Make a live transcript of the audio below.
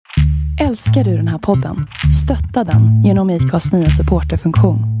Älskar du den här podden? Stötta den genom IKAs nya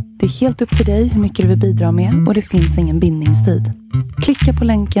supporterfunktion. Det är helt upp till dig hur mycket du vill bidra med och det finns ingen bindningstid. Klicka på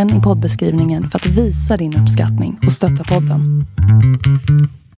länken i poddbeskrivningen för att visa din uppskattning och stötta podden.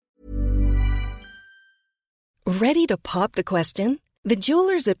 Ready to pop the question? The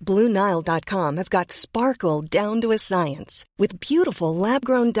jewelers at BlueNile.com have got sparkle down to a science with beautiful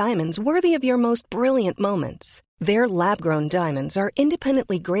lab-grown diamonds worthy of your most brilliant moments. Their lab-grown diamonds are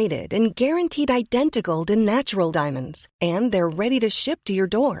independently graded and guaranteed identical to natural diamonds, and they're ready to ship to your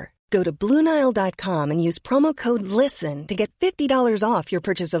door. Go to BlueNile.com and use promo code LISTEN to get $50 off your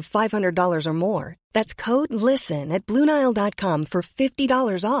purchase of $500 or more. That's code LISTEN at BlueNile.com for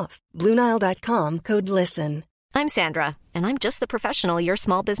 $50 off. BlueNile.com, code LISTEN. I'm Sandra, and I'm just the professional your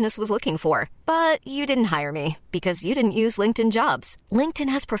small business was looking for. But you didn't hire me because you didn't use LinkedIn Jobs. LinkedIn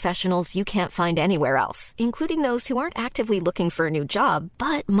has professionals you can't find anywhere else, including those who aren't actively looking for a new job,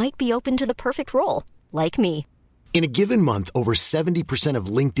 but might be open to the perfect role, like me. In a given month, over 70%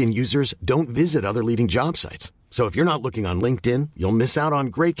 of LinkedIn users don't visit other leading job sites. So if you're not looking on LinkedIn, you'll miss out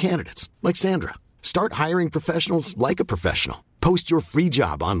on great candidates like Sandra. Start hiring professionals like a professional. Post your free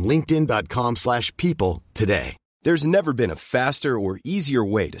job on linkedin.com/people today. There's never been a faster or easier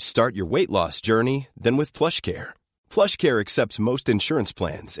way to start your weight loss journey than with PlushCare. PlushCare accepts most insurance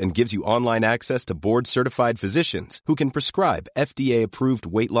plans and gives you online access to board-certified physicians who can prescribe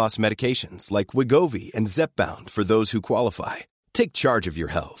FDA-approved weight loss medications like Wegovy and Zepbound for those who qualify. Take charge of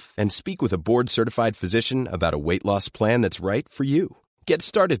your health and speak with a board-certified physician about a weight loss plan that's right for you. Get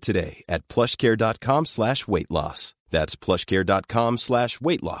started today at plushcare.com/weightloss. That's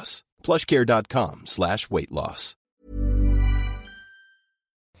plushcare.com/weightloss. plushcare.com/weightloss.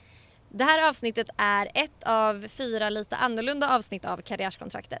 Det här avsnittet är ett av 4 lite annorlunda avsnitt av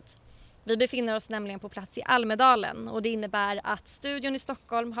Karriärskontraktet. Vi befinner oss nämligen på plats i Almedalen och det innebär att studion i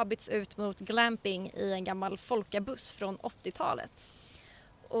Stockholm har bytts ut mot glamping i en gammal folkabuss från 80-talet.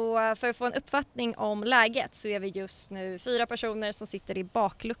 Och för att få en uppfattning om läget så är vi just nu 4 personer som sitter i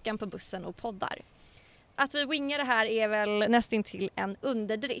bakluckan på bussen och poddar. Att vi wingar det här är väl nästintill en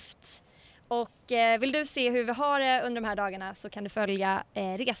underdrift. Och vill du se hur vi har det under de här dagarna så kan du följa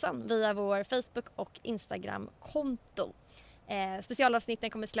resan via vår Facebook- och Instagram-konto. Specialavsnitten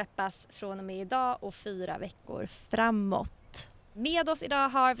kommer släppas från och med idag och 4 veckor framåt. Med oss idag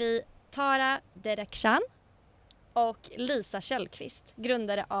har vi Tara Derekshan och Lisa Källqvist,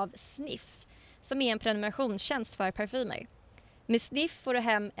 grundare av Sniff, som är en prenumerationstjänst för parfymer. Med Sniff får du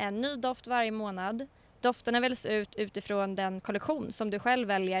hem en ny doft varje månad. Dofterna väljs ut utifrån den kollektion som du själv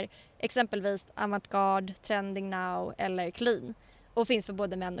väljer, exempelvis Avantgarde, Trending Now eller Clean, och finns för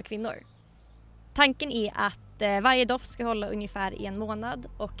både män och kvinnor. Tanken är att varje doft ska hålla ungefär 1 månad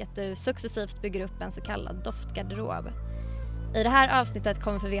och att du successivt bygger upp en så kallad doftgarderob. I det här avsnittet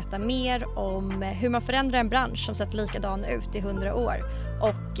kommer vi få veta mer om hur man förändrar en bransch som sett likadan ut i 100 år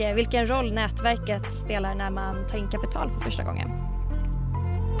och vilken roll nätverket spelar när man tar in kapital för första gången.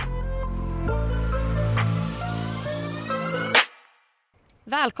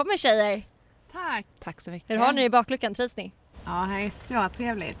 Välkommen tjejer! Tack! Tack så mycket. Hur har ni i bakluckan? Trivs ni? Ja, här är så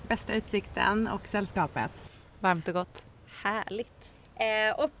trevligt. Bästa utsikten och sällskapet. Varmt och gott. Härligt.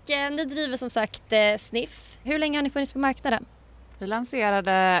 Och ni driver som sagt Sniff. Hur länge har ni funnits på marknaden? Vi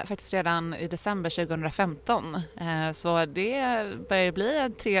lanserade faktiskt redan i december 2015. Så det börjar bli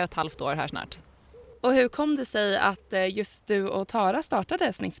 3,5 år här snart. Och hur kom det sig att just du och Tara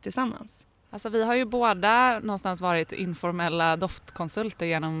startade Sniff tillsammans? Alltså vi har ju båda någonstans varit informella doftkonsulter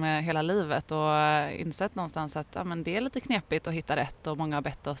genom hela livet och insett någonstans att men det är lite knepigt att hitta rätt och många har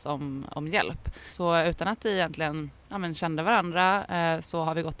bett oss om hjälp. Så utan att vi egentligen kände varandra så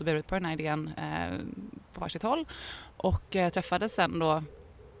har vi gått och burit på den här idén på varsitt håll och träffades sen då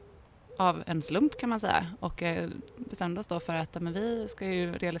av en slump kan man säga och bestämde oss då för att men vi ska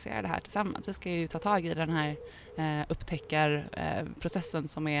ju realisera det här tillsammans. Vi ska ju ta tag i den här upptäckarprocessen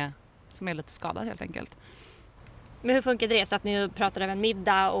som är lite skadad helt enkelt. Men hur funkade det? Så att ni pratade över en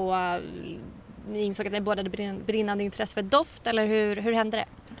middag och ni insåg att ni båda hade brinnande intresse för doft eller hur hände det?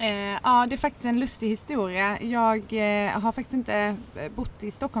 Ja, det är faktiskt en lustig historia. Jag har faktiskt inte bott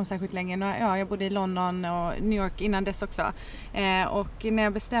i Stockholm särskilt länge. Jag bodde i London och New York innan dess också. Och när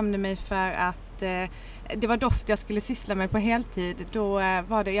jag bestämde mig för att det var doft jag skulle syssla med på heltid, då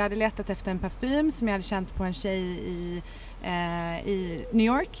var det, jag hade letat efter en parfym som jag hade känt på en tjej i New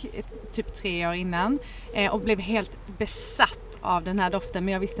York typ 3 år innan och blev helt besatt av den här doften,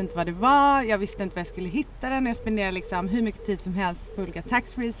 men jag visste inte vad det var, jag visste inte var jag skulle hitta den. Jag spenderade liksom hur mycket tid som helst på olika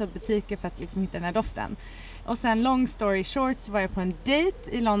taxfrees och butiker för att liksom hitta den här doften. Och sen long story short så var jag på en dejt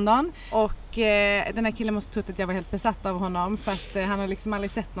i London och den här killen måste trott att jag var helt besatt av honom för att han har liksom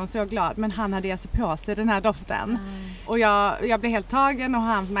aldrig sett någon så glad, men han hade alltså på sig den här doften. Och jag blev helt tagen och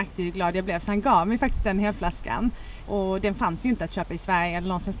han märkte hur glad jag blev, så han gav mig faktiskt den här flaskan. Och den fanns ju inte att köpa i Sverige eller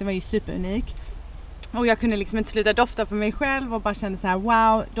någonstans, den var ju superunik. Och jag kunde liksom inte sluta dofta på mig själv och bara kände så här: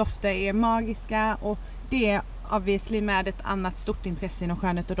 wow, dofter är magiska. Och det obviously med ett annat stort intresse inom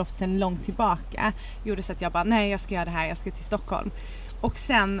skönhet och doft sedan långt tillbaka gjorde så att jag bara, nej, jag ska göra det här, jag ska till Stockholm. Och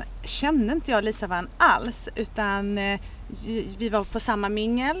sen kände inte jag Lisa Vann alls, utan vi var på samma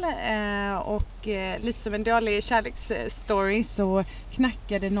mingel och lite som en dålig kärleksstory så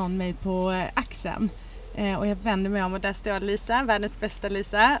knackade någon mig på axeln. Och jag vände mig om och där står Lisa, världens bästa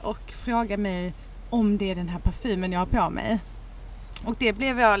Lisa, och frågar mig om det är den här parfymen jag har på mig. Och det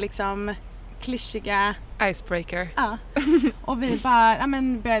blev jag liksom klyschiga icebreaker. Ja. Och vi bara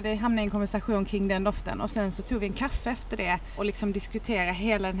började hamna i en konversation kring den doften och sen så tog vi en kaffe efter det och liksom diskuterade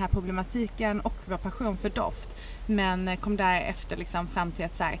hela den här problematiken och vår passion för doft. Men kom därefter liksom fram till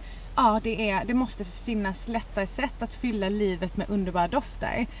att så här, ja, det måste finnas lättare sätt att fylla livet med underbara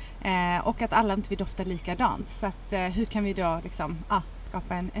dofter och att alla inte vill dofta likadant. Så att hur kan vi då liksom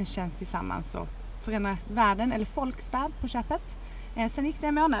skapa en tjänst tillsammans och förändra världen eller folks värld på köpet. Sen gick det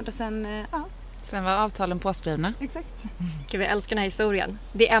en månad och sen var avtalen påskrivna. Exakt. Gud, jag älskar den här historien.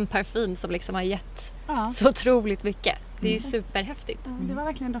 Det är en parfym som liksom har gett så otroligt mycket. Det är ju superhäftigt. Ja, det var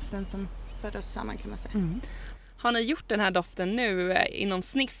verkligen doften som förde oss samman, kan man säga. Har ni gjort den här doften nu inom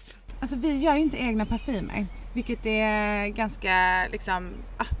Sniff? Alltså vi gör ju inte egna parfymer, vilket är ganska liksom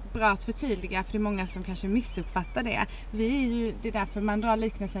bra att förtydliga, för det är många som kanske missuppfattar det. Det är därför man drar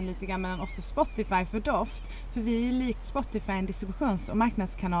liknelsen lite grann mellan oss och Spotify för doft. För vi är likt Spotify en distributions- och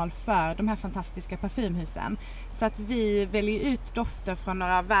marknadskanal för de här fantastiska parfymhusen. Så att vi väljer ut dofter från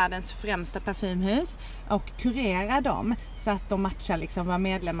några av världens främsta parfymhus och kurerar dem så att de matchar liksom våra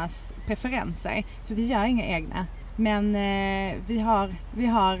medlemmars preferenser. Så vi gör inga egna. Men vi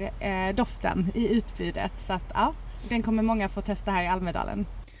har doften i utbudet, så att den kommer många få testa här i Almedalen.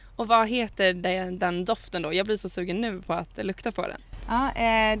 Och vad heter den doften då? Jag blir så sugen nu på att lukta på den. Ja,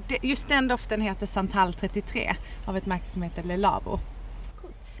 just den doften heter Santal 33 av ett märke som heter Le Labo.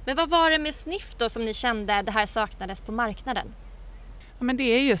 Men vad var det med Sniff då som ni kände det här saknades på marknaden? Ja, men det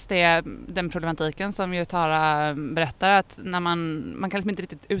är just den problematiken som ju Tara berättar, att när man kan liksom inte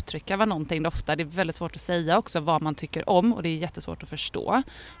riktigt uttrycka vad någonting doftar. Det är väldigt svårt att säga också vad man tycker om, och det är jättesvårt att förstå.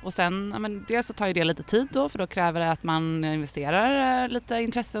 Och sen, dels så tar ju det lite tid då, för då kräver det att man investerar lite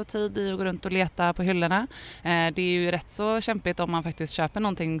intresse och tid i att gå runt och leta på hyllorna. Det är ju rätt så kämpigt om man faktiskt köper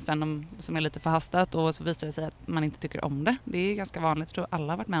någonting sen som är lite förhastat och så visar det sig att man inte tycker om det. Det är ganska vanligt, jag tror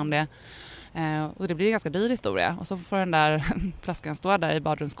alla har varit med om det. Och det blir en ganska dyr historia, och så får den där flaskan stå där i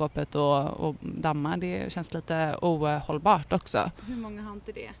badrumsskåpet och damma. Det känns lite ohållbart också. Hur många har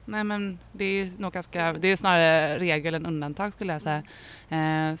inte det? Nej, men det är nog det är snarare regel än undantag, skulle jag säga.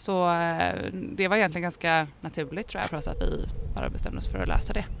 Så det var egentligen ganska naturligt, tror jag, för oss att vi bara bestämde oss för att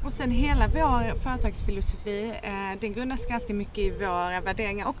läsa det. Och sen hela vår företagsfilosofi, den grundas ganska mycket i våra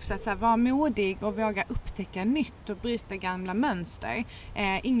värderingar också. Att så här, vara modig och våga upptäcka nytt och bryta gamla mönster.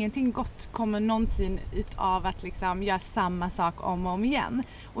 Ingenting gott kommer någonsin utav att liksom göra samma sak om och om igen.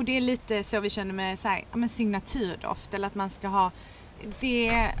 Och det är lite så vi känner med så här, signaturdoft, eller att man ska ha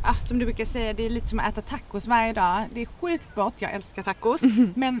det, som du brukar säga, det är lite som att äta tacos varje dag. Det är sjukt gott, jag älskar tacos.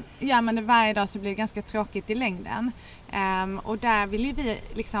 Men gör man det varje dag så blir det ganska tråkigt i längden. Och där vill ju vi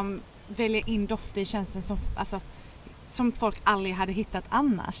liksom välja in dofter i tjänsten som folk aldrig hade hittat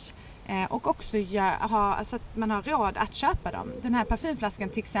annars. Och också så att man har råd att köpa dem. Den här parfymflaskan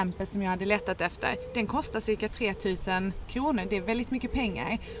till exempel som jag hade letat efter, den kostar cirka 3000 kronor. Det är väldigt mycket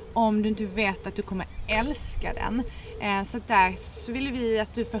pengar om du inte vet att du kommer älska den. Så där så vill vi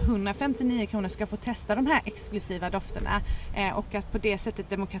att du för 159 kronor ska få testa de här exklusiva dofterna. Och att på det sättet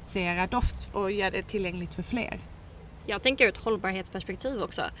demokratisera doft och göra det tillgängligt för fler. Jag tänker ur ett hållbarhetsperspektiv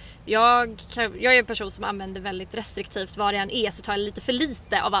också. Jag är en person som använder väldigt restriktivt vad det än är, så tar jag lite för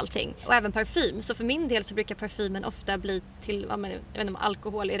lite av allting. Och även parfym. Så för min del så brukar parfymen ofta bli till, jag vet inte om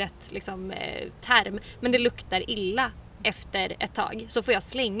alkohol är rätt liksom, term, men det luktar illa efter ett tag. Så får jag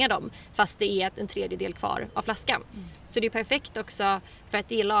slänga dem fast det är en tredjedel kvar av flaskan. Så det är perfekt också för att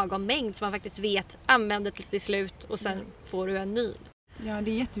det är lagom mängd så man faktiskt vet, använder tills det är slut och sen får du en ny. Ja,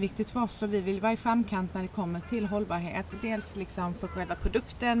 det är jätteviktigt för oss, och vi vill vara i framkant när det kommer till hållbarhet. Dels liksom för själva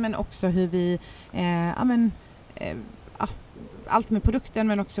produkten, men också hur vi allt med produkten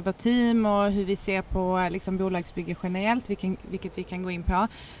men också vårt team och hur vi ser på liksom bolagsbygge generellt, vilket vi kan gå in på.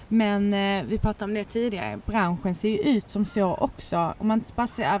 Men vi pratade om det tidigare, branschen ser ju ut som så också. Om man bara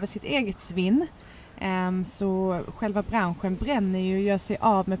ser över sitt eget svinn, så själva branschen bränner ju och gör sig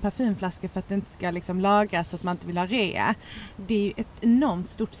av med parfymflaskor för att det inte ska liksom lagras så att man inte vill ha rea. Det är ju ett enormt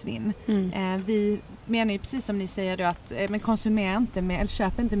stort svinn. Vi menar ju precis som ni säger då att men konsumera inte mer, eller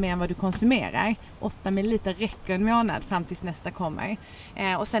köp inte mer än vad du konsumerar. 8 milliliter räcker en månad fram tills nästa kommer.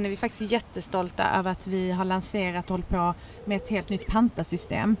 Och sen är vi faktiskt jättestolta över att vi har lanserat och hållit på med ett helt nytt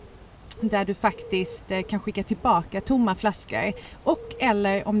pantasystem. Där du faktiskt kan skicka tillbaka tomma flaskor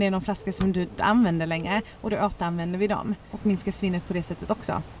eller om det är någon flaska som du inte använder längre och då återanvänder vi dem och minskar svinnet på det sättet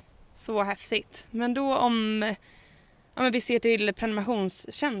också. Så häftigt. Men då om vi ser till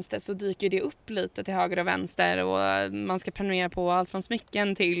prenumerationstjänster så dyker det upp lite till höger och vänster och man ska prenumerera på allt från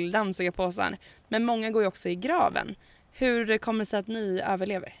smycken till dammsugarpåsar. Men många går ju också i graven. Hur kommer det sig att ni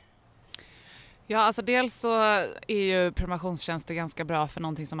överlever? Ja, alltså dels så är ju prenumerationstjänster ganska bra för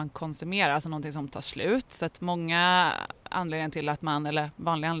någonting som man konsumerar, alltså någonting som tar slut. Så att många anledningar till att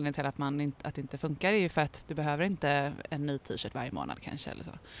vanliga anledningar till att det inte funkar är ju för att du behöver inte en ny t-shirt varje månad kanske eller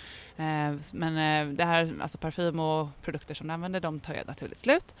så. Men det här, alltså parfym och produkter som du använder, de tar ju naturligt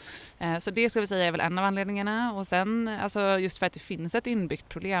slut. Så det ska vi säga är väl en av anledningarna. Och sen alltså just för att det finns ett inbyggt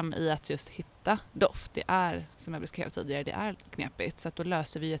problem i att just hitta doft. Det är, som jag beskrev tidigare, det är knepigt. Så att då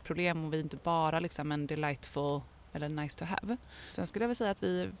löser vi ett problem och vi är inte bara liksom en delightful eller nice to have. Sen skulle jag vilja säga att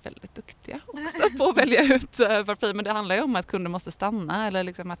vi är väldigt duktiga också på att välja ut parfymer. Det handlar ju om att kunder måste stanna eller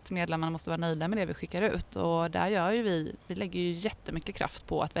liksom att medlemmarna måste vara nöjda med det vi skickar ut. Och där gör ju vi lägger ju jättemycket kraft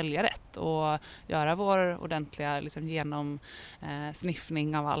på att välja rätt och göra vår ordentliga liksom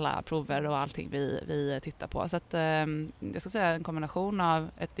genomsniffning av alla prover och allting vi tittar på. Så att jag ska säga en kombination av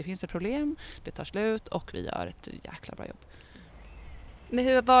att det finns ett problem, det tar slut och vi gör ett jäkla bra jobb. Men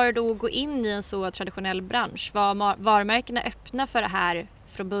hur var det då att gå in i en så traditionell bransch? Var varumärkena öppna för det här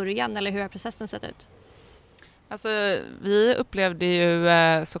från början eller hur har processen sett ut? Alltså, vi upplevde ju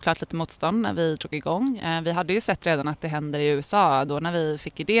såklart lite motstånd när vi drog igång. Vi hade ju sett redan att det händer i USA. Då när vi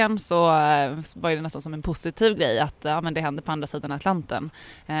fick idén så var det nästan som en positiv grej att men det händer på andra sidan Atlanten.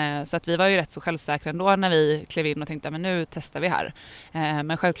 Så att vi var ju rätt så självsäkra ändå när vi klev in och tänkte men nu testar vi här.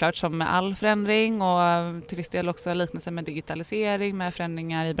 Men självklart som med all förändring och till viss del också liknelse med digitalisering, med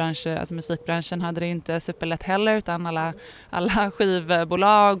förändringar i branschen, alltså musikbranschen hade det inte superlätt heller utan alla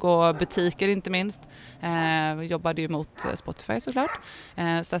skivbolag och butiker inte minst. Jobbade ju mot Spotify såklart.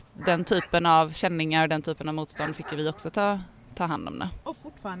 Så att den typen av känningar och den typen av motstånd fick vi också ta hand om det. Och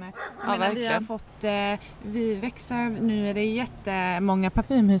fortfarande. Vi har fått, vi växer, nu är det jättemånga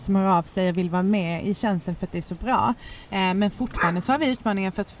parfymhus som hör av sig och vill vara med i tjänsten för att det är så bra. Men fortfarande så har vi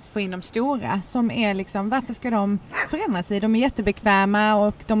utmaningar för att få in de stora som är liksom, varför ska de förändra sig? De är jättebekväma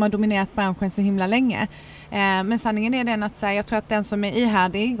och de har dominerat branschen så himla länge. Men sanningen är den att säga, jag tror att den som är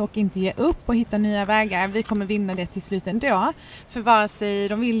ihärdig och inte ger upp och hittar nya vägar, vi kommer vinna det till slut ändå. För vare sig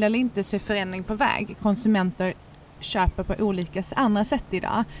de vill eller inte så är förändring på väg. Konsumenter köper på olika andra sätt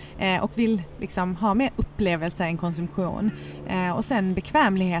idag och vill liksom ha mer upplevelser än konsumtion. Och sen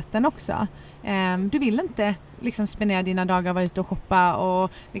bekvämligheten också. Du vill inte liksom spendera dina dagar och vara ute och shoppa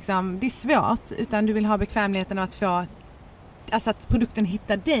och liksom, det är svårt, utan du vill ha bekvämligheten av att få, alltså att produkten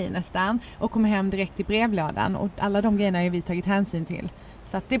hittar dig nästan och kommer hem direkt i brevlådan och alla de grejerna har vi tagit hänsyn till.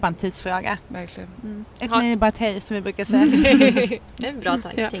 Så att det är bara en tidsfråga. Verkligen. Ett nej, bara ett hej som vi brukar säga. Det är en bra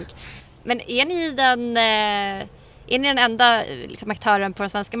tanke. Ja. Men är ni den enda liksom, aktören på den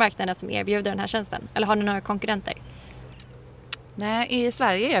svenska marknaden som erbjuder den här tjänsten? Eller har ni några konkurrenter? Nej, i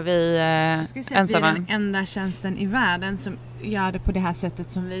Sverige är vi ensamma. Vi är den enda tjänsten i världen som gör det på det här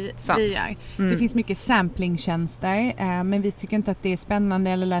sättet som vi gör. Det finns mycket samplingtjänster men vi tycker inte att det är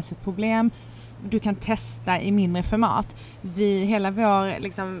spännande eller löser ett problem. Du kan testa i mindre format. Hela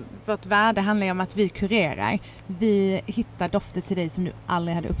vårt värde handlar om att vi kurerar. Vi hittar dofter till dig som du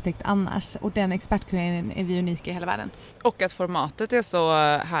aldrig hade upptäckt annars. Och den expertkureringen är vi unika i hela världen. Och att formatet är så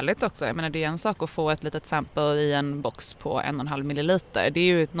härligt också. Jag menar, det är en sak att få ett litet sample i en box på 1,5 milliliter. Det är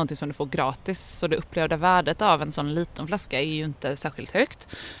ju någonting som du får gratis. Så det upplevda värdet av en sån liten flaska är ju inte särskilt högt.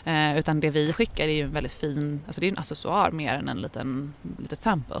 Utan det vi skickar är ju en väldigt fin, alltså det är en accessoar mer än en litet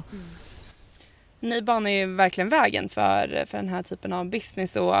sample. Ni banar ju verkligen vägen för den här typen av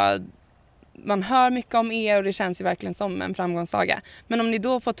business och man hör mycket om er och det känns ju verkligen som en framgångssaga. Men om ni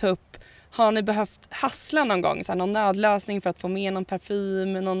då får ta upp, har ni behövt hassla någon gång, så här, någon nödlösning för att få med någon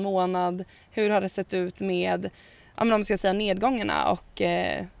parfym någon månad? Hur har det sett ut med om ska säga nedgångarna och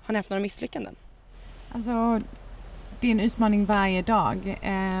har ni haft några misslyckanden? Alltså Det är en utmaning varje dag.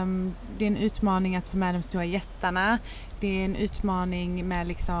 Det är en utmaning att få med de stora jättarna. Det är en utmaning med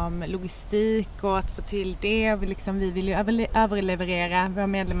liksom logistik och att få till det. Vi vill ju överleverera våra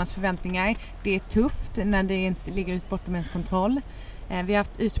medlemmars förväntningar. Det är tufft när det inte ligger ut bortom ens kontroll. Vi har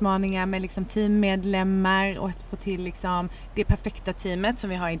haft utmaningar med liksom teammedlemmar och att få till liksom det perfekta teamet som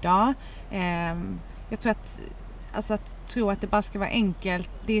vi har idag. Jag tror att tro att det bara ska vara enkelt,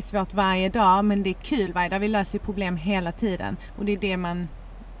 det är svårt varje dag, men det är kul varje dag. Vi löser problem hela tiden och det är det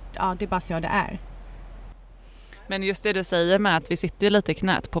är bara så det är. Men just det du säger med att vi sitter ju lite i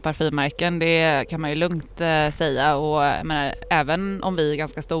knät på parfymmärken, det kan man ju lugnt säga. Och jag menar, även om vi är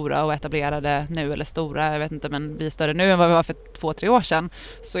ganska stora och etablerade nu, eller stora, jag vet inte, men vi är större nu än vad vi var för 2-3 år sedan,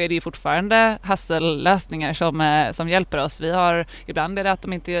 så är det ju fortfarande hassellösningar som hjälper oss. Vi har, ibland är det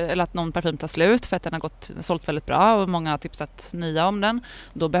att någon parfym tar slut för att den har sålt väldigt bra och många har tipsat nya om den.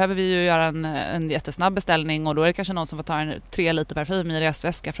 Då behöver vi ju göra en jättesnabb beställning och då är det kanske någon som får ta 3 liter parfym i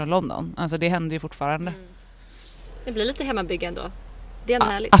resväska från London. Alltså det händer ju fortfarande. Det blir lite hemmabygge ändå. Det är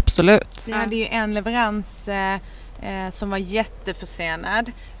härligt. Absolut. Vi hade ju en leverans som var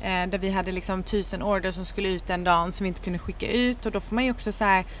jätteförsenad. Där vi hade liksom 1000 order som skulle ut den dagen som vi inte kunde skicka ut. Och då får man ju också så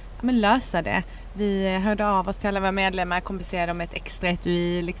här, lösa det. Vi hörde av oss till alla våra medlemmar, kompenserade dem med ett extra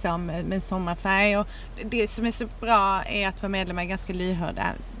etui liksom, med sommarfärg. Och det som är så bra är att våra medlemmar är ganska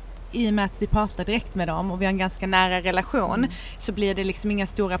lyhörda. I och med att vi pratar direkt med dem och vi har en ganska nära relation så blir det liksom inga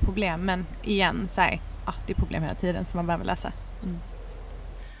stora problem. Men igen, så här, det är problem hela tiden som man behöver lösa.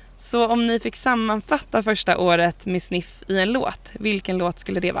 Så om ni fick sammanfatta första året med Sniff i en låt, vilken låt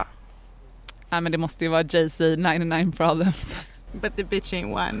skulle det vara? Ja, men det måste ju vara Jay-Z, 99 Problems. But the bitch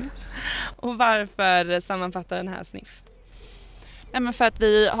ain't one. Och varför sammanfattar den här Sniff? Nej, men för att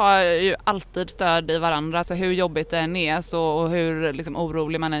vi har ju alltid stöd i varandra, alltså hur jobbigt det än är och hur liksom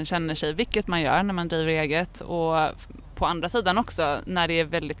orolig man än känner sig, vilket man gör när man driver eget. Och på andra sidan också, när det är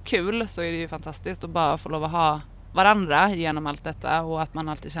väldigt kul så är det ju fantastiskt att bara få lov att ha varandra genom allt detta och att man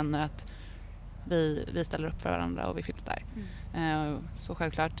alltid känner att vi ställer upp för varandra och vi finns där. Så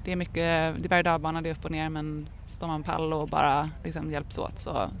självklart, det är mycket, det är berg- och dalbana, det är upp och ner, men står man pall och bara liksom hjälps åt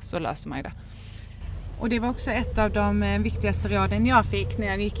så löser man ju det. Och det var också ett av de viktigaste råden jag fick när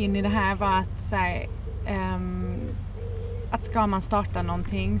jag gick in i det här var att att ska man starta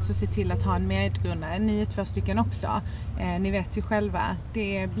någonting så se till att ha en medgrundare, 9-2 stycken också. Ni vet ju själva,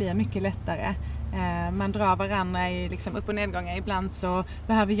 det blir mycket lättare. Man drar varandra i liksom upp- och nedgångar. Ibland så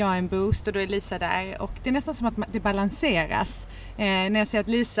behöver jag en boost och då är Lisa där. Och det är nästan som att det balanseras. När jag ser att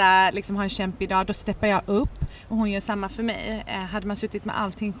Lisa liksom har en kämpig dag, då steppar jag upp och hon gör samma för mig. Hade man suttit med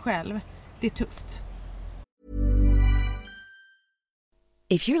allting själv, det är tufft.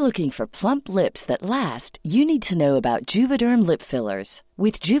 If you're looking for plump lips that last, you need to know about Juvederm lip fillers.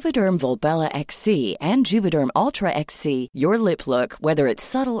 With Juvederm Volbella XC and Juvederm Ultra XC, your lip look, whether it's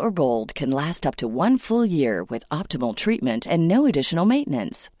subtle or bold, can last up to 1 full year with optimal treatment and no additional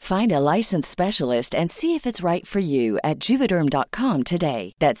maintenance. Find a licensed specialist and see if it's right for you at Juvederm.com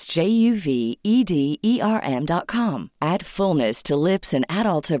today. That's JUVEDERM.com. Add fullness to lips in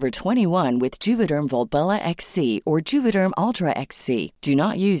adults over 21 with Juvederm Volbella XC or Juvederm Ultra XC. Do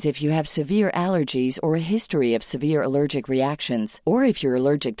not use if you have severe allergies or a history of severe allergic reactions, or if you're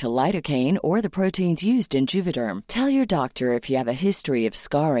allergic to lidocaine or the proteins used in Juvederm. Tell your doctor if you have a history of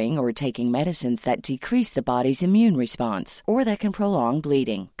scarring or taking medicines that decrease the body's immune response or that can prolong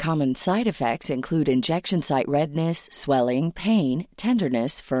bleeding. Common side effects include injection site redness, swelling, pain,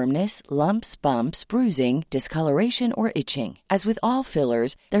 tenderness, firmness, lumps, bumps, bruising, discoloration, or itching. As with all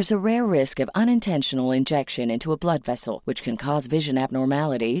fillers, there's a rare risk of unintentional injection into a blood vessel, which can cause vision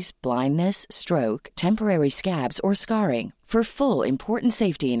abnormalities, blindness, stroke, temporary scabs, or scarring. For full, important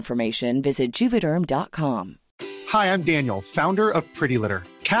safety information, visit Juvederm.com. Hi, I'm Daniel, founder of Pretty Litter.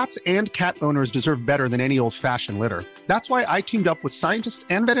 Cats and cat owners deserve better than any old-fashioned litter. That's why I teamed up with scientists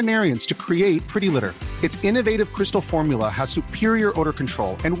and veterinarians to create Pretty Litter. Its innovative crystal formula has superior odor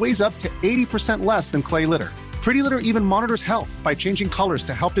control and weighs up to 80% less than clay litter. Pretty Litter even monitors health by changing colors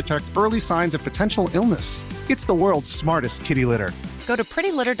to help detect early signs of potential illness. It's the world's smartest kitty litter. Go to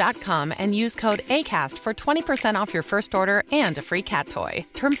prettylitter.com and use code ACAST for 20% off your first order and a free cat toy.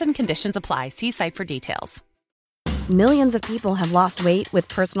 Terms and conditions apply. See site for details. Millions of people have lost weight with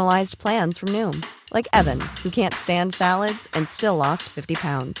personalized plans from Noom. Like Evan, who can't stand salads and still lost 50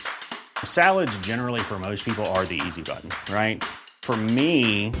 pounds. Salads generally for most people are the easy button, right? For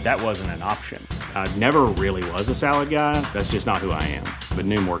me, that wasn't an option. I never really was a salad guy. That's just not who I am. But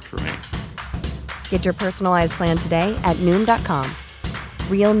Noom worked for me. Get your personalized plan today at Noom.com.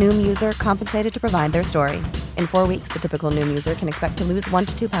 Real Noom user compensated to provide their story. In 4 weeks, the typical Noom user can expect to lose 1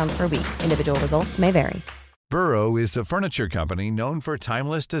 to 2 pounds per week. Individual results may vary. Burrow is a furniture company known for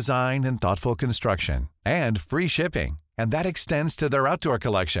timeless design and thoughtful construction, and free shipping, and that extends to their outdoor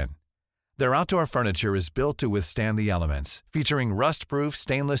collection. Their outdoor furniture is built to withstand the elements, featuring rust-proof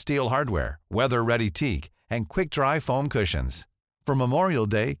stainless steel hardware, weather-ready teak, and quick-dry foam cushions. For Memorial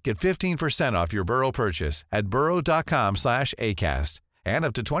Day, get 15% off your Burrow purchase at burrow.com/acast, and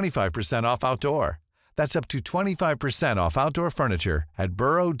up to 25% off outdoor. That's up to 25% off outdoor furniture at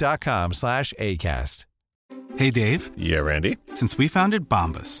burrow.com/acast. Hey, Dave. Yeah, Randy. Since we founded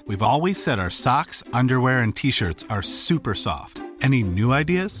Bombas, we've always said our socks, underwear, and T-shirts are super soft. Any new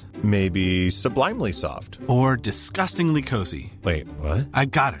ideas? Maybe sublimely soft. Or disgustingly cozy. Wait, what? I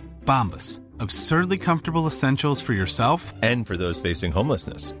got it. Bombas. Absurdly comfortable essentials for yourself and for those facing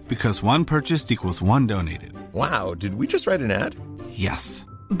homelessness. Because one purchased equals one donated. Wow, did we just write an ad? Yes.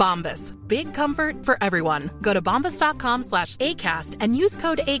 Bombas. Big comfort for everyone. Go to bombas.com/ACAST and use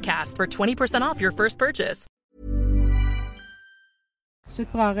code ACAST for 20% off your first purchase. Så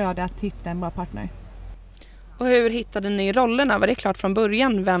ett bra råd är att hitta en bra partner. Och hur hittade ni rollerna? Var det klart från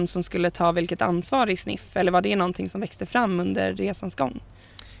början vem som skulle ta vilket ansvar i Sniff? Eller var det någonting som växte fram under resans gång?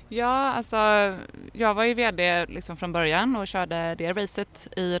 Ja, alltså jag var ju vd liksom från början och körde det racet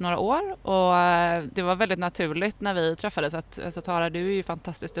i några år, och det var väldigt naturligt när vi träffades att alltså, Tara, du är ju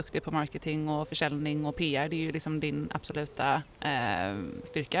fantastiskt duktig på marketing och försäljning och PR, det är ju liksom din absoluta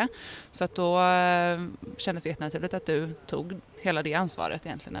styrka. Så att då kändes det jättenaturligt att du tog hela det ansvaret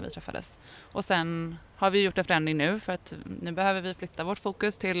egentligen när vi träffades. Och sen har vi gjort en förändring nu, för att nu behöver vi flytta vårt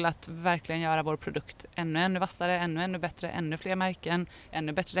fokus till att verkligen göra vår produkt ännu vassare, ännu bättre, ännu fler märken,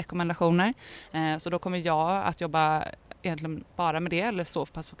 ännu bättre rekommendationer. Så då kommer jag att jobba egentligen bara med det, eller så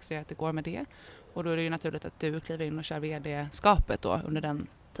pass fokuserat det går med det. Och då är det ju naturligt att du kliver in och kör vd-skapet då under den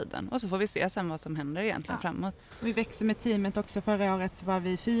tiden. Och så får vi se sen vad som händer egentligen framåt. Vi växer med teamet också. Förra året var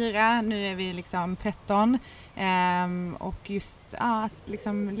vi 4, nu är vi liksom 13. Och just att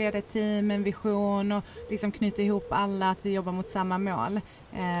liksom leda ett team, en vision och liksom knyta ihop alla, att vi jobbar mot samma mål.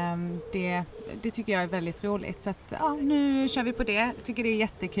 Det tycker jag är väldigt roligt. Så att, nu kör vi på det. Jag tycker det är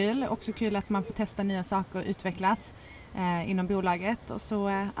jättekul. Också kul att man får testa nya saker och utvecklas inom bolaget. Och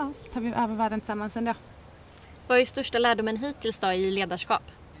så tar vi över världen tillsammans ändå. Vad är största lärdomen hittills då i ledarskap?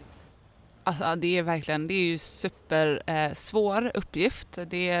 Alltså, det är ju super svår uppgift.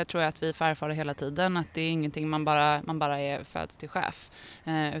 Det tror jag att vi erfarer hela tiden, att det är ingenting man bara är föds till chef.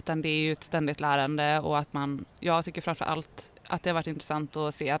 Utan det är ju ett ständigt lärande, och att jag tycker framför allt att det har varit intressant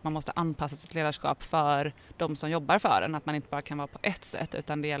att se att man måste anpassa sitt ledarskap för de som jobbar för en. Att man inte bara kan vara på ett sätt,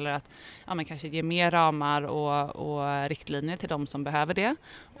 utan det gäller att man kanske ge mer ramar och riktlinjer till de som behöver det.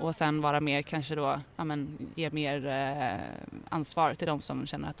 Och sen vara mer kanske då, ge mer ansvar till de som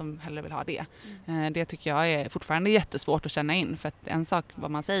känner att de hellre vill ha det. Det tycker jag är fortfarande jättesvårt att känna in. För att en sak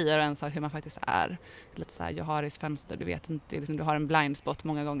vad man säger och en sak hur man faktiskt är. Lite så här, Joharis fönster, du vet inte, liksom, du har en blind spot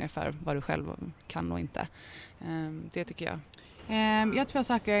många gånger för vad du själv kan och inte. Det tycker jag. Jag har 2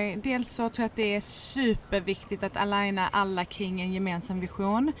 saker. Dels så tror jag att det är superviktigt att aligna alla kring en gemensam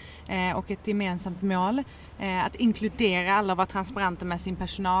vision och ett gemensamt mål. Att inkludera alla och vara transparenta med sin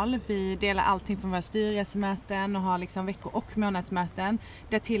personal. Vi delar allting från våra styrelsemöten och har liksom veckor- och månadsmöten.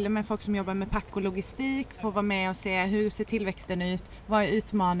 Där till och med folk som jobbar med pack och logistik får vara med och se hur ser tillväxten ut, vad är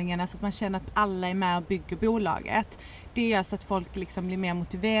utmaningarna, så att man känner att alla är med och bygger bolaget. Det gör så att folk liksom blir mer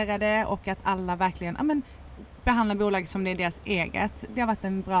motiverade och att alla verkligen behandla bolaget som det är deras eget. Det har varit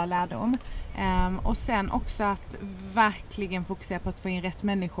en bra lärdom. Och sen också att verkligen fokusera på att få in rätt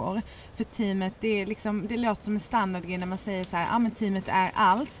människor. För teamet, det låter som en standardgrej när man säger så här, men teamet är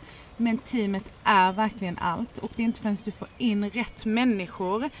allt. Men teamet är verkligen allt. Och det är inte förrän du får in rätt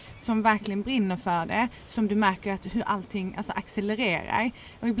människor som verkligen brinner för det, som du märker att hur allting accelererar.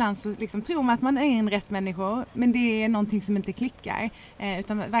 Och ibland så tror man att man är in rätt människor, men det är någonting som inte klickar.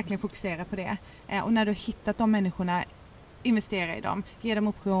 Utan verkligen fokusera på det. Och när du har hittat de människorna, investera i dem. Ge dem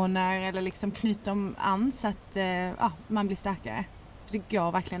optioner eller knyta dem an så att man blir starkare. För det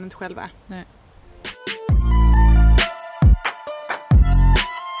går verkligen inte själva. Nej.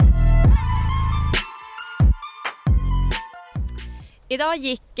 Idag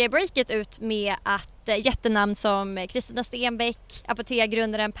gick Breakit ut med att jättenamn som Kristina Stenbeck,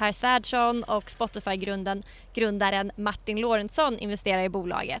 Apotea-grundaren Per Svärdson och Spotify-grundaren Martin Lorentzon investerar i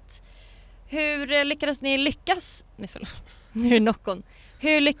bolaget. Hur lyckades ni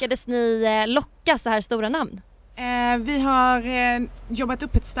Hur lyckades ni locka så här stora namn? Vi har jobbat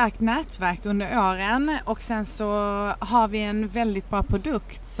upp ett starkt nätverk under åren, och sen så har vi en väldigt bra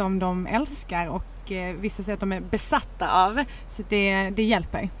produkt som de älskar och vissa säger att de är besatta av, så det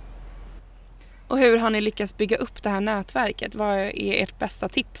hjälper. Och hur har ni lyckats bygga upp det här nätverket? Vad är ert bästa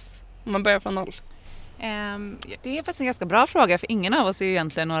tips om man börjar från noll? Det är faktiskt en ganska bra fråga, för ingen av oss är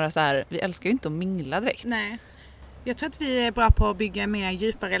egentligen några så här, vi älskar ju inte att mingla direkt. Nej. Jag tror att vi är bra på att bygga mer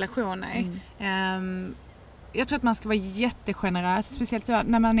djupa relationer. Jag tror att man ska vara jättegenerös, speciellt så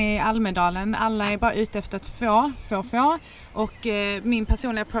när man är i Almedalen. Alla är bara ute efter att få. Och min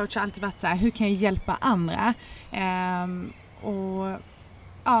personliga approach har alltid varit så här, hur kan jag hjälpa andra? Och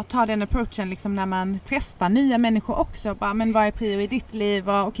ta den approachen liksom när man träffar nya människor också. Bara, men vad är prio i ditt liv?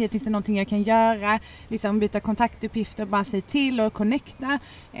 Och, okej, finns det någonting jag kan göra? Liksom byta kontaktuppgifter, bara säga till och connecta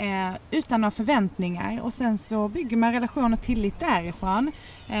utan några förväntningar. Och sen så bygger man relation och tillit därifrån.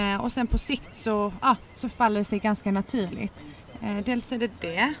 Och sen på sikt så faller det sig ganska naturligt. Dels är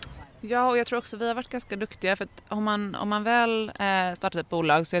det. Ja, och jag tror också vi har varit ganska duktiga, för att om man väl startar ett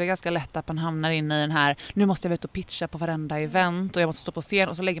bolag så är det ganska lätt att man hamnar in i den här, nu måste jag vara ute och pitcha på varenda event och jag måste stå på scen,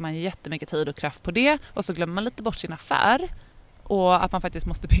 och så lägger man jättemycket tid och kraft på det och så glömmer man lite bort sin affär. Och att man faktiskt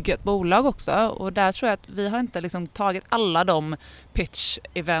måste bygga ett bolag också. Och där tror jag att vi har inte liksom tagit alla de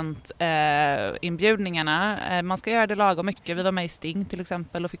pitch-event-inbjudningarna. Man ska göra det lagom mycket. Vi var med i Sting till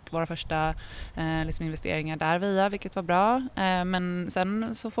exempel och fick våra första liksom investeringar där via, vilket var bra. Men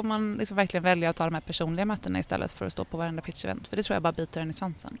sen så får man liksom verkligen välja att ta de här personliga mötena istället för att stå på varenda pitch-event. För det tror jag bara biter en i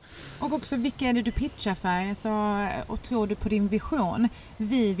svansen. Och också, vilka är det du pitchar för? Och tror du på din vision?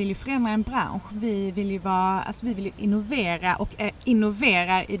 Vi vill ju förändra en bransch. Vi vill ju innovera och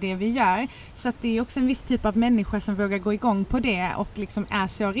innoverar i det vi gör. Så att det är också en viss typ av människor som vågar gå igång på det och liksom är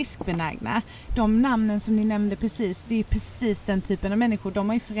så riskbenägna. De namnen som ni nämnde precis, det är precis den typen av människor. De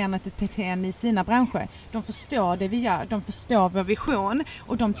har ju förändrat ett beteende i sina branscher. De förstår det vi gör, de förstår vår vision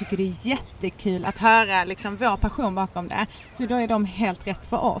och de tycker det är jättekul att höra liksom vår passion bakom det. Så då är de helt rätt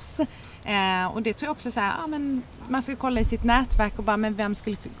för oss. Och det tror jag också så här, men man ska kolla i sitt nätverk och bara, men vem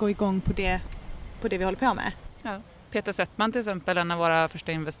skulle gå igång på det vi håller på med? Ja. Peter Settman till exempel, en av våra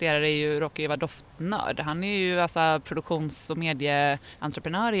första investerare, råkar ju vara doftnörd. Han är ju alltså produktions- och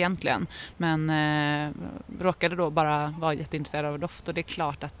medieentreprenör egentligen. Men råkade då bara vara jätteintresserad av doft, och det är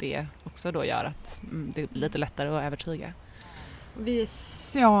klart att det också då gör att det blir lite lättare att övertyga. Vi är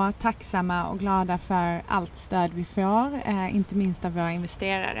så tacksamma och glada för allt stöd vi får, inte minst av våra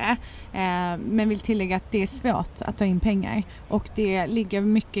investerare. Men vill tillägga att det är svårt att ta in pengar och det ligger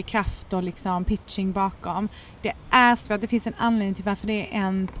mycket kraft och liksom pitching bakom. Det är svårt, det finns en anledning till varför det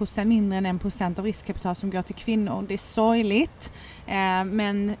är mindre än 1% av riskkapital som går till kvinnor. Det är sorgligt,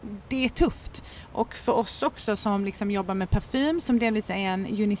 men det är tufft. Och för oss också som liksom jobbar med parfym, som delvis är en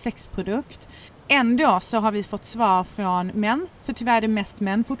unisex-produkt, ändå så har vi fått svar från män, för tyvärr är det mest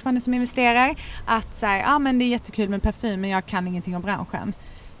män fortfarande som investerar, att säga, men det är jättekul med parfym men jag kan ingenting om branschen.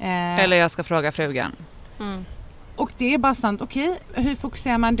 Eller jag ska fråga frugan. Och det är bara sant, okej, hur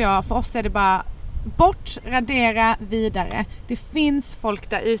fokuserar man då? För oss är det bara bort, radera, vidare. Det finns folk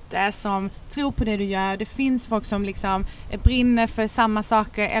där ute som tror på det du gör. Det finns folk som liksom brinner för samma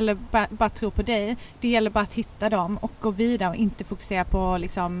saker eller bara tror på dig. Det gäller bara att hitta dem och gå vidare och inte fokusera på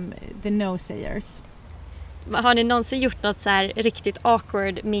liksom the no-sayers. Har ni någonsin gjort något så här riktigt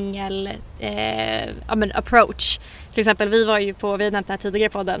awkward mingel approach? Till exempel, vi har nämnt det här tidigare i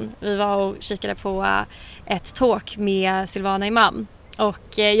podden. Vi var och kikade på ett talk med Silvana Imam.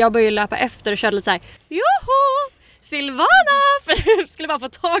 Och jag började löpa efter och körde lite så här, joho! Silvana! För jag skulle bara få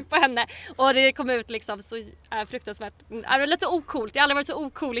tag på henne. Och det kom ut liksom så fruktansvärt. Det var lite ocoolt. Jag har aldrig varit så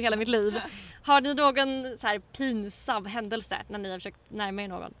ocool i hela mitt liv. Har ni någon så här pinsam händelse när ni har försökt närma er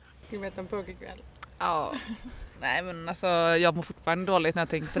någon? Ska vi veta en pokerkväll? Ja. Nej, men alltså jag mår fortfarande dåligt när jag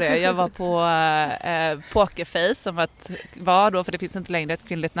tänker på det. Jag var på Pokerface som var då, för det finns inte längre ett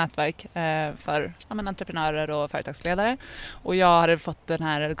kvinnligt nätverk för entreprenörer och företagsledare. Och jag hade fått den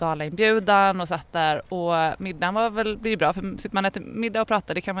här galainbjudan och satt där, och middagen blir bra, för sitter man äter middag och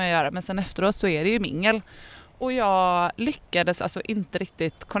pratar, det kan man göra, men sen efteråt så är det ju mingel. Och jag lyckades alltså inte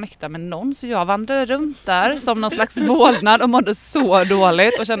riktigt connecta med någon, så jag vandrade runt där som någon slags vålnad och mådde så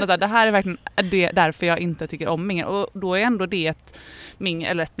dåligt och kände att det här är verkligen därför jag inte tycker om mingel. Och då är ändå det ett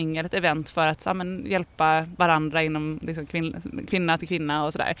event för att hjälpa varandra inom liksom, kvinna till kvinna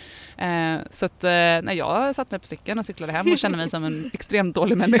och sådär. Så att när jag satt mig på cykeln och cyklade hem och kände mig som en extremt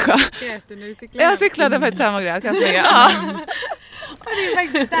dålig människa. Grät du när du cyklade? Jag cyklade faktiskt hem och grät. Och det är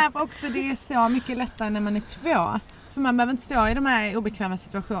faktiskt därför också det är så mycket lättare när man är två. För man behöver inte stå i de här obekväma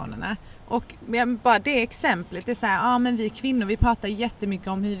situationerna. Och bara det exemplet, det är så här, men vi kvinnor, vi pratar jättemycket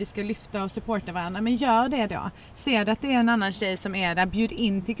om hur vi ska lyfta och supporta varandra. Men gör det då. Ser du att det är en annan tjej som är där, bjud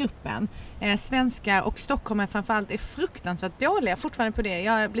in till gruppen. Svenskar och stockholmare framförallt är fruktansvärt dåliga fortfarande på det.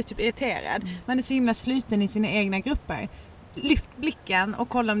 Jag blir typ irriterad. Man är så himla sluten i sina egna grupper. Lyft blicken och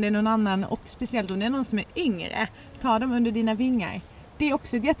kolla om det är någon annan, och speciellt om det är någon som är yngre. Ta dem under dina vingar. Det är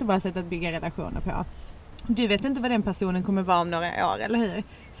också ett jättebra sätt att bygga relationer på. du vet inte vad den personen kommer vara om några år, eller hur?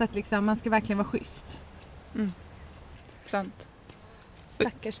 Så att liksom, man ska verkligen vara schysst. Sant.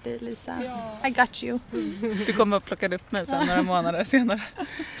 Stackars dig, Lisa. Ja. I got you. Du kommer att plocka upp mig sen några månader senare.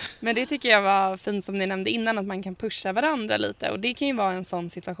 Men det tycker jag var fint som ni nämnde innan, att man kan pusha varandra lite. Och det kan ju vara en sån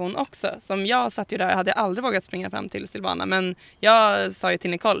situation också. Som jag satt ju där, hade aldrig vågat springa fram till Silvana. Men jag sa ju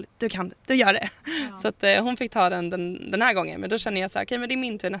till Nicole, du gör det. Ja. Så att hon fick ta den här gången. Men då känner jag så här, okej, men det är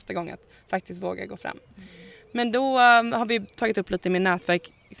min tur nästa gång att faktiskt våga gå fram. Men då har vi tagit upp lite med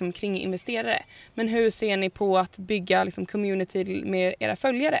nätverk liksom, kring investerare. Men hur ser ni på att bygga liksom, community med era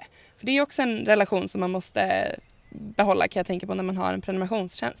följare? För det är också en relation som man måste behålla, kan jag tänka på, när man har en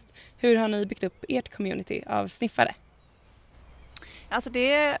prenumerationstjänst. Hur har ni byggt upp ert community av sniffare? Alltså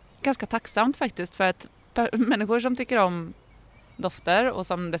det är ganska tacksamt faktiskt, för att människor som tycker om dofter och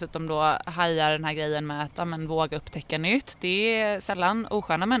som dessutom då hajar den här grejen med att våga upptäcka nytt. Det är sällan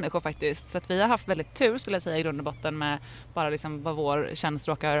osköna människor faktiskt. Så att vi har haft väldigt tur, skulle jag säga, i grund och botten med bara liksom vad vår tjänst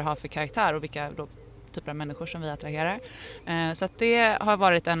råkar ha för karaktär och vilka då typer av människor som vi attraherar. Så att det har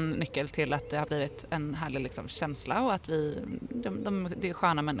varit en nyckel till att det har blivit en härlig liksom känsla och att det är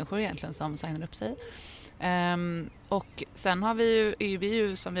sköna människor egentligen som signar upp sig. Och sen är vi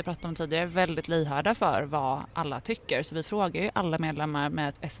ju, som vi pratade om tidigare, väldigt lyhörda för vad alla tycker. Så vi frågar ju alla medlemmar med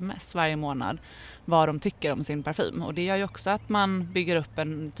ett sms varje månad vad de tycker om sin parfym. Och det gör ju också att man bygger upp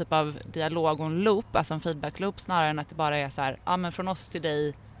en typ av dialog och en loop, alltså en feedback loop, snarare än att det bara är så här, ja men från oss till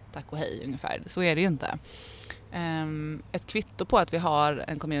dig, tack och hej ungefär. Så är det ju inte. Ett kvitto på att vi har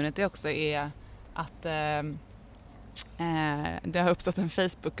en community också är att det har uppstått en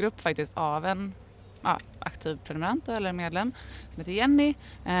Facebookgrupp faktiskt av en aktiv prenumerant eller medlem som heter Jenny,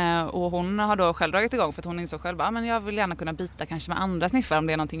 och hon har då själv dragit igång för att hon insåg själv men jag vill gärna kunna byta kanske med andra sniffar om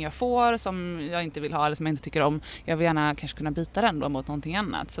det är någonting jag får som jag inte vill ha eller som jag inte tycker om. Jag vill gärna kanske kunna byta den då mot någonting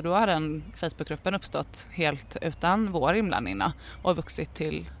annat. Så då har den Facebookgruppen uppstått helt utan vår inblandning och vuxit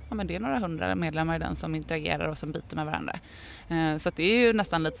till det är några 100 medlemmar i den som interagerar och som byter med varandra. Så att det är ju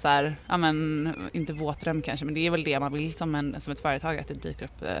nästan lite så här, inte våtdröm kanske, men det är väl det man vill som ett företag, att det dyker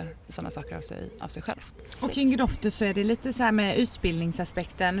upp sådana saker av sig själv. Och kring dofter så är det lite så här med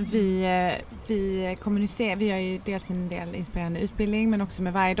utbildningsaspekten. Vi kommunicerar, vi har ju dels en del inspirerande utbildning, men också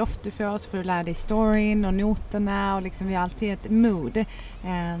med varje doft du får så får du lära dig storyn och noterna och liksom vi har alltid ett mood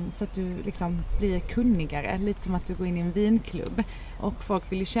så att du liksom blir kunnigare, lite som att du går in i en vinklubb. Och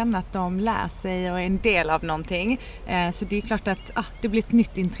folk vill ju känna att de lär sig och är en del av någonting. Så det är klart att det blir ett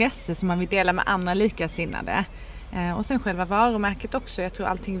nytt intresse som man vill dela med andra likasinnade. Och sen själva varumärket också. Jag tror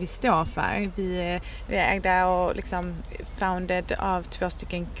allting vi står för. Vi är ägda och liksom founded av 2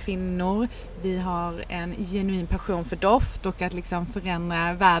 stycken kvinnor. Vi har en genuin passion för doft och att liksom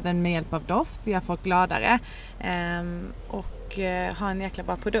förändra världen med hjälp av doft. Göra folk gladare. Och ha en jäkla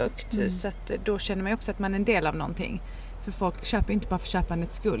bra produkt. Så att då känner man också att man är en del av någonting. För folk köper inte bara för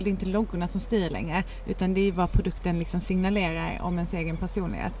köpandets skull. Det är inte loggorna som styr längre. Utan det är vad produkten liksom signalerar om ens egen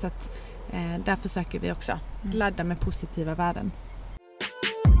personlighet. Så att där försöker vi också ladda med positiva värden.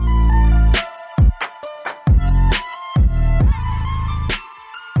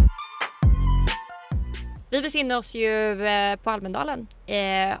 Vi befinner oss ju på Almedalen.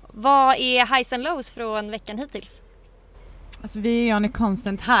 Vad är highs and lows från veckan hittills? Alltså vi är on a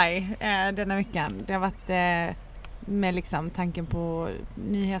constant high denna veckan. Det har varit med liksom tanken på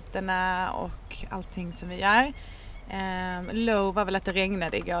nyheterna och allting som vi gör. Low var väl att det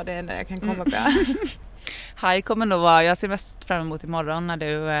regnade igår, det är det jag kan komma på. Hej kommer nog vara, jag ser mest fram emot imorgon när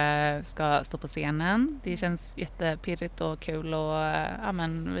du ska stå på scenen. Det känns jättepirrigt och kul och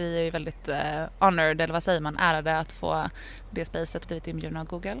vi är väldigt honored, eller vad säger man, ärade att få det spacet, blivit inbjudna av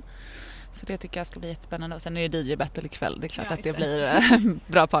Google. Så det tycker jag ska bli jättespännande. Och sen är det DJ battle ikväll, det är klart att det blir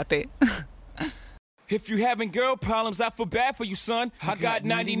bra party. If you having girl problems, I feel bad for you, son. I got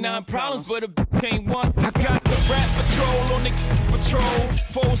 99 problems, but a bitch ain't one. I got the rap patrol on the patrol.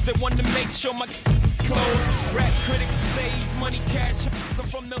 Foes that want to make sure my clothes. Rap critics say he's money cash. I'm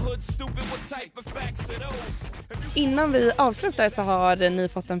from the hood, stupid, what type of facts are those? Innan vi avslutar så har ni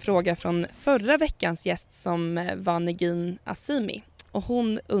fått en fråga från förra veckans gäst som var Negin Assimi. Och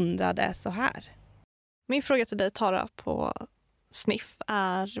hon undrade så här. Min fråga till dig, Tara, på Sniff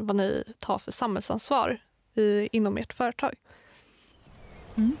är vad ni tar för samhällsansvar inom ert företag.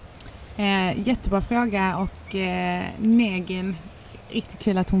 Jättebra fråga och Negin, riktigt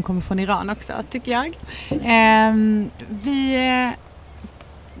kul att hon kommer från Iran också, tycker jag. Vi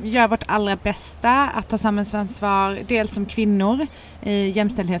gör vårt allra bästa att ta samhällsansvar, dels som kvinnor i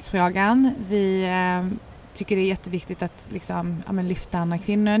jämställdhetsfrågan. Vi tycker det är jätteviktigt att liksom, lyfta andra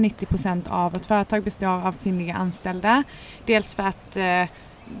kvinnor. 90% av vårt företag består av kvinnliga anställda. Dels för att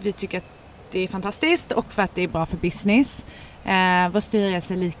vi tycker att det är fantastiskt och för att det är bra för business. Vår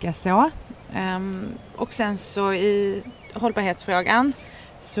styrelse lika så. Och sen så i hållbarhetsfrågan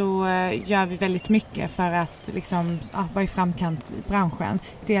så gör vi väldigt mycket för att liksom, vara i framkant i branschen.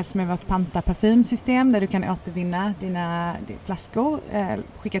 Dels med vårt Panta parfymsystem där du kan återvinna dina flaskor,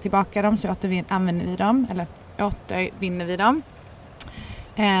 skicka tillbaka dem så återvinner vi dem.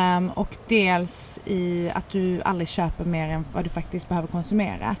 Och dels i att du aldrig köper mer än vad du faktiskt behöver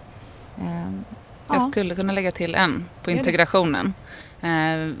konsumera. Jag skulle kunna lägga till en på integrationen.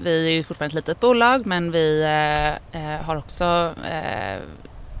 Vi är ju fortfarande ett litet bolag, men vi har också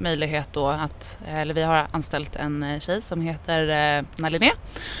möjlighet då att, eller vi har anställt en tjej som heter Naliné.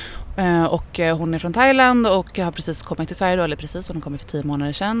 Och hon är från Thailand och har precis kommit till Sverige då, eller precis, hon kom för 10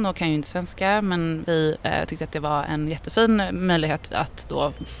 månader sedan och kan ju inte svenska, men vi tyckte att det var en jättefin möjlighet att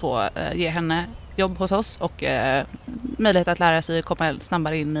då få ge henne jobb hos oss och möjlighet att lära sig komma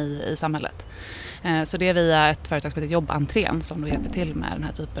snabbare in i samhället. Så det är via ett företag som heter Jobbentrén som då hjälper till med den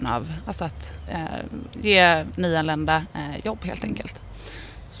här typen av, alltså att ge nyanlända jobb helt enkelt.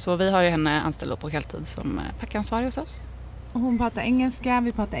 Så vi har ju henne anställd på heltid som packansvarig hos oss. Och hon pratar engelska,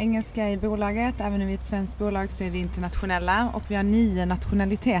 vi pratar engelska i bolaget. Även om vi är ett svenskt bolag så är vi internationella och vi har 9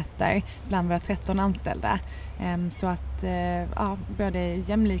 nationaliteter bland våra 13 anställda. Så att både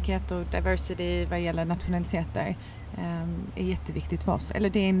jämlikhet och diversity vad gäller nationaliteter är jätteviktigt för oss. Eller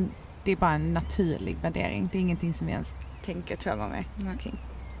det är bara en naturlig värdering. Det är ingenting som vi ens tänker 2 gånger. Okay.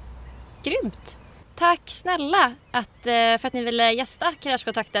 Grymt! Tack snälla för att ni ville gästa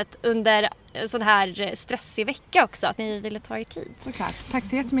Karriärskontraktet under en sån här stressig vecka också. Att ni ville ta er tid. Såklart. Tack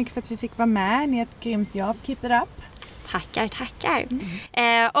så jättemycket för att vi fick vara med. Ni är ett grymt jobb. Keep it up. Tackar.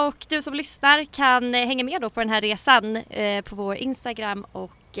 Och du som lyssnar kan hänga med då på den här resan på vår Instagram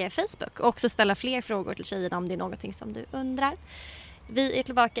och Facebook. Och också ställa fler frågor till tjejerna om det är någonting som du undrar. Vi är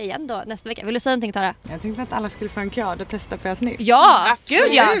tillbaka igen då nästa vecka. Vill du säga någonting, Tara? Jag tänkte att alla skulle få en kod och testa på snitt. Ja, gud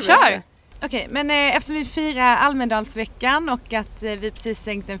ja, kör! Okej, men eftersom vi firar Almedalsveckan och att vi precis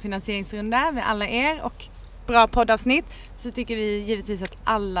stängt en finansieringsrunda med alla er och bra poddavsnitt så tycker vi givetvis att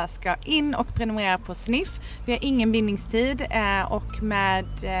alla ska in och prenumerera på Sniff. Vi har ingen bindningstid och med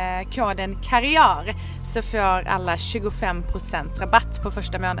koden KARRIÄR så får alla 25% rabatt på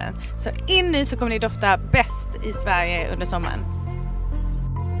första månaden. Så in nu så kommer ni dofta bäst i Sverige under sommaren.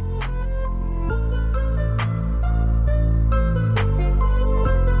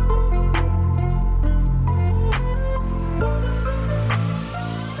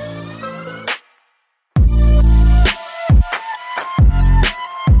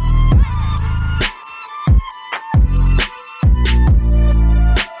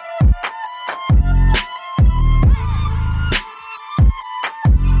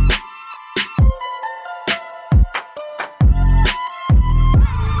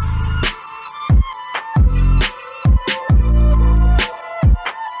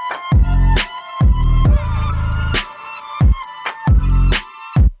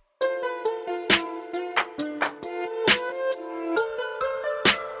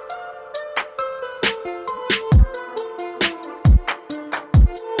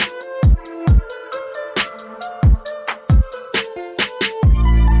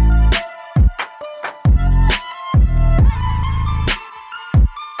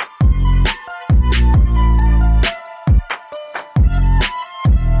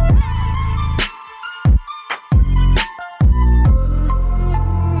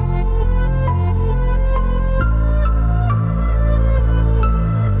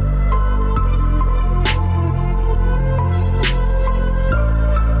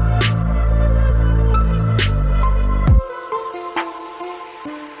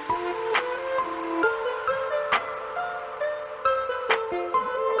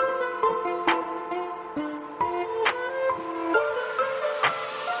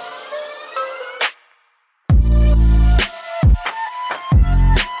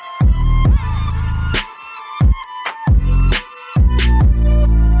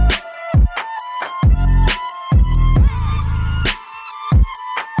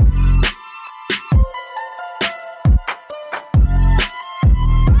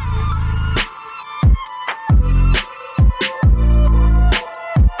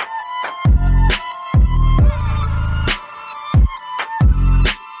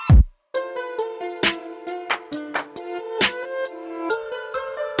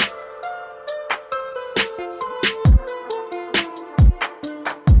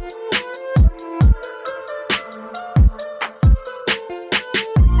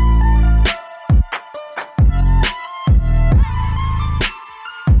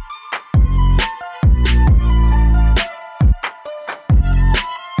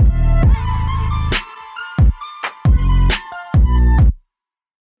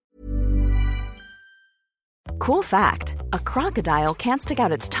 Cool fact, a crocodile can't stick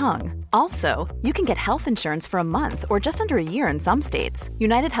out its tongue. Also, you can get health insurance for a month or just under a year in some states.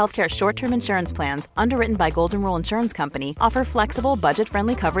 United Healthcare short-term insurance plans, underwritten by Golden Rule Insurance Company, offer flexible,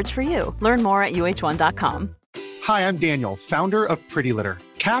 budget-friendly coverage for you. Learn more at uh1.com. Hi, I'm Daniel, founder of Pretty Litter.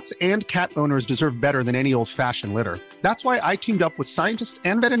 Cats and cat owners deserve better than any old-fashioned litter. That's why I teamed up with scientists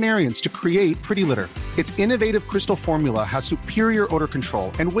and veterinarians to create Pretty Litter. Its innovative crystal formula has superior odor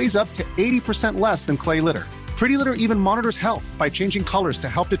control and weighs up to 80% less than clay litter. Pretty Litter even monitors health by changing colors to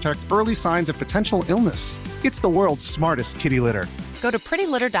help detect early signs of potential illness. It's the world's smartest kitty litter. Go to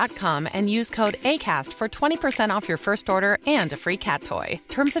prettylitter.com and use code ACAST for 20% off your first order and a free cat toy.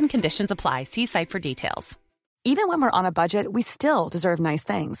 Terms and conditions apply. See site for details. Even when we're on a budget, we still deserve nice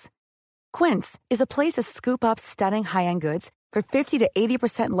things. Quince is a place to scoop up stunning high-end goods for 50 to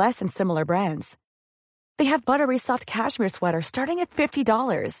 80% less than similar brands. They have buttery soft cashmere sweaters starting at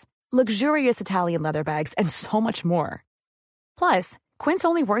 $50, luxurious Italian leather bags, and so much more. Plus, Quince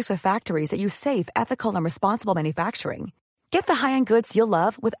only works with factories that use safe, ethical, and responsible manufacturing. Get the high-end goods you'll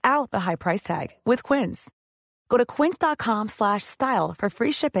love without the high price tag with Quince. Go to quince.com/style for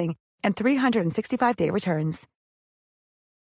free shipping and 365-day returns.